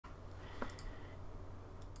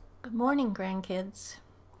Good morning, grandkids.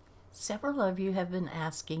 Several of you have been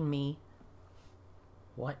asking me,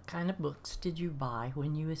 what kind of books did you buy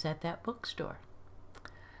when you was at that bookstore?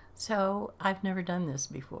 So I've never done this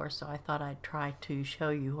before, so I thought I'd try to show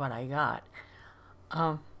you what I got.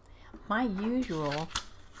 My usual,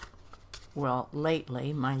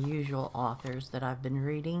 lately, my usual authors that I've been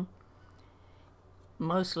reading,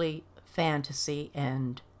 mostly fantasy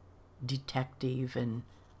and detective and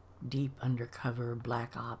deep undercover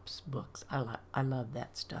black ops books. I love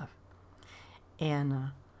that stuff.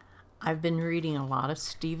 And I've been reading a lot of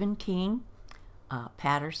Stephen King,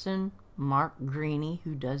 Patterson, Mark Greaney,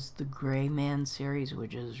 who does the Gray Man series,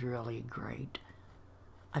 which is really great.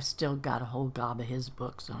 I've still got a whole gob of his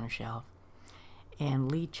books on a shelf.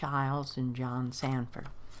 And Lee Childs and John Sanford.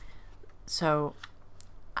 So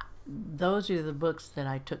those are the books that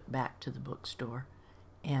I took back to the bookstore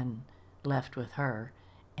and left with her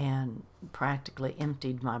and practically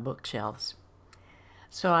emptied my bookshelves.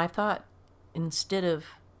 So I thought instead of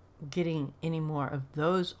getting any more of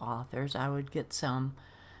those authors, I would get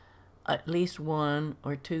at least one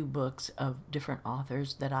or two books of different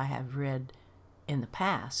authors that I have read in the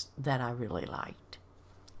past that I really liked.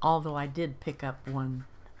 Although I did pick up one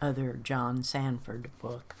other John Sanford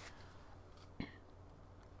book,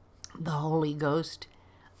 The Holy Ghost.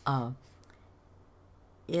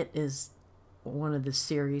 It is one of the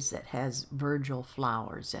series that has Virgil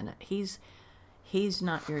Flowers in it. He's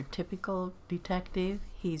not your typical detective.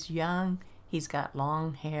 He's young. He's got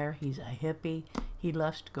long hair. He's a hippie. He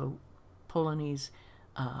loves to go pulling his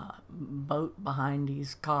boat behind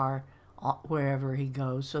his car wherever he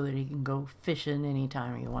goes so that he can go fishing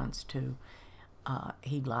anytime he wants to.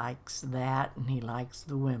 He likes that, and he likes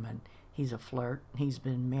the women. He's a flirt. He's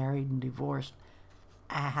been married and divorced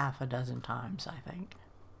a half a dozen times, I think.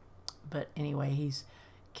 But anyway, he's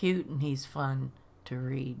cute and he's fun to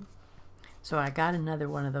read. So I got another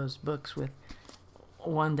one of those books with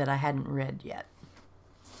one that I hadn't read yet.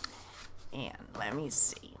 And let me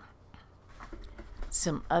see.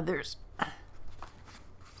 Some others.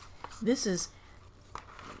 This is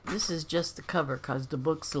just the cover because the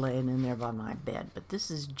book's laying in there by my bed. But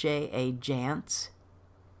this is J.A. Jantz.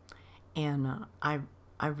 And I've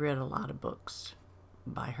read a lot of books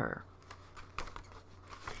by her.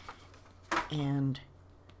 And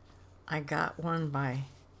I got one by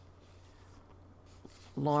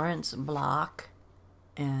Lawrence Block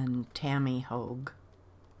and Tammy Hogue.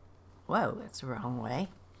 Whoa, that's the wrong way.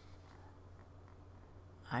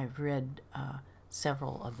 I've read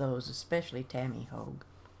several of those, especially Tammy Hogue.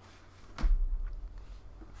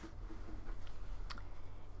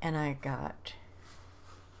 And I got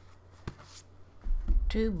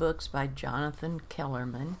two books by Jonathan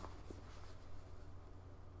Kellerman.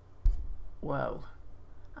 Whoa,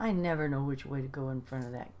 I never know which way to go in front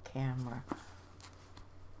of that camera.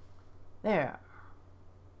 There.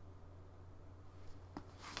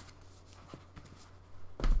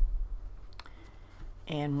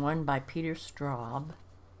 And one by Peter Straub.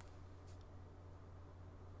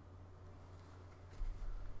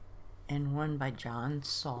 And one by John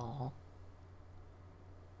Saul.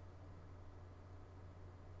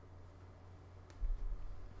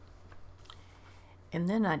 And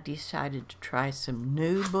then I decided to try some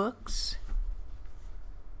new books.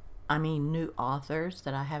 New authors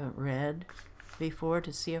that I haven't read before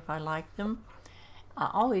to see if I like them. I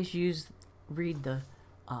always read the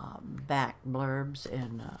back blurbs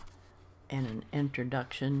and an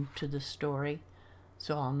introduction to the story,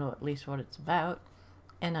 so I'll know at least what it's about.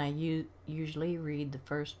 And I usually read the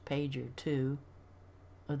first page or two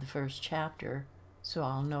of the first chapter, so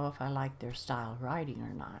I'll know if I like their style of writing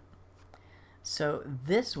or not. So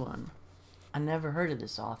this one, I never heard of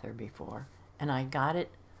this author before, and I got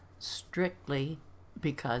it strictly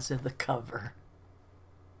because of the cover.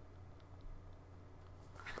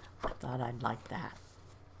 I thought I'd like that.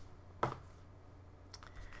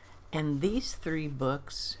 And these three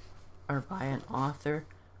books are by an author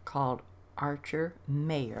called Archer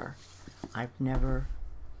Mayer. I've never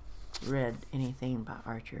read anything by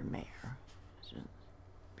Archer Mayer. So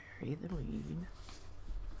bury the lead.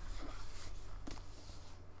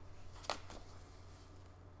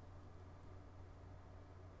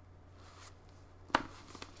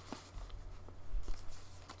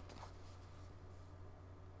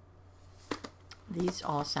 These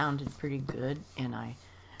all sounded pretty good, and I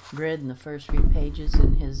read in the first few pages,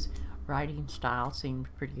 and his writing style seemed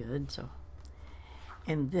pretty good. So,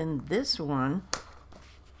 and then this one,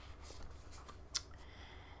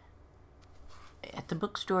 at the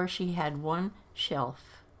bookstore, she had one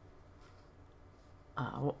shelf,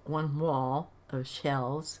 one wall of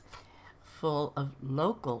shelves full of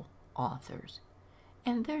local authors.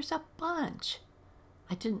 And there's a bunch.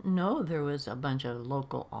 I didn't know there was a bunch of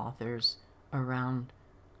local authors around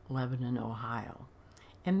Lebanon, Ohio.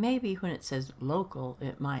 And maybe when it says local,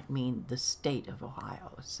 it might mean the state of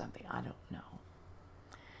Ohio or something. I don't know.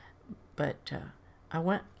 But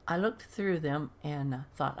I looked through them and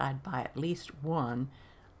thought I'd buy at least one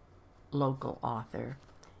local author.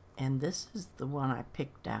 And this is the one I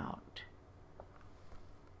picked out.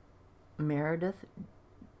 Meredith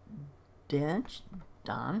Dench.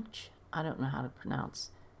 I don't know how to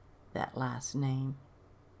pronounce that last name.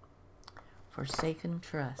 Forsaken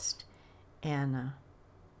Trust. And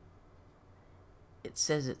it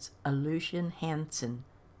says it's a Lucian Hansen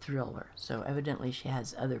thriller. So evidently she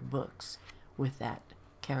has other books with that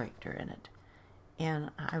character in it.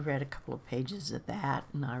 And I read a couple of pages of that,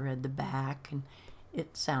 and I read the back, and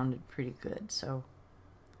it sounded pretty good. So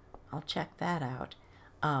I'll check that out.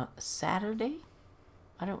 Saturday,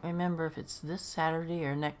 I don't remember if it's this Saturday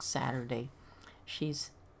or next Saturday.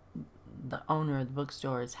 She's, the owner of the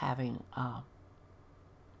bookstore is having, I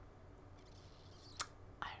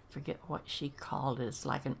forget what she called it. It's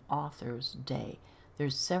like an author's day.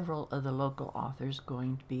 There's several of the local authors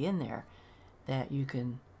going to be in there that you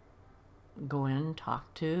can go in and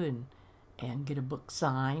talk to and get a book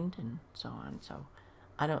signed and so on. So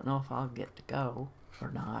I don't know if I'll get to go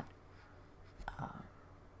or not.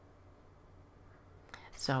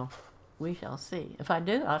 So we shall see. If I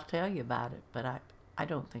do, I'll tell you about it, but I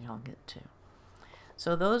don't think I'll get to.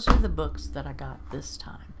 So those are the books that I got this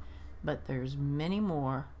time. But there's many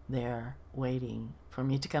more there waiting for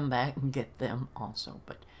me to come back and get them also.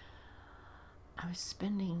 But I was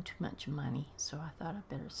spending too much money, so I thought I'd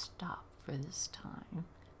better stop for this time.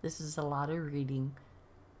 This is a lot of reading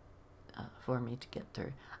for me to get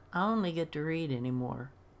through. I only get to read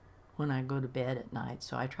anymore when I go to bed at night,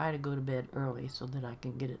 so I try to go to bed early so that I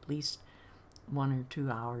can get at least 1 or 2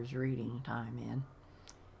 hours reading time in.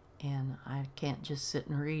 And I can't just sit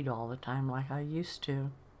and read all the time like I used to.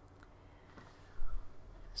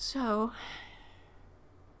 So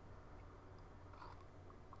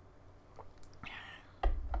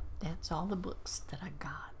that's all the books that I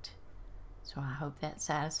got. So I hope that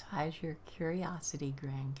satisfies your curiosity,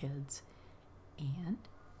 grandkids. And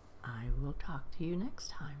I will talk to you next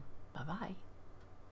time. Bye-bye.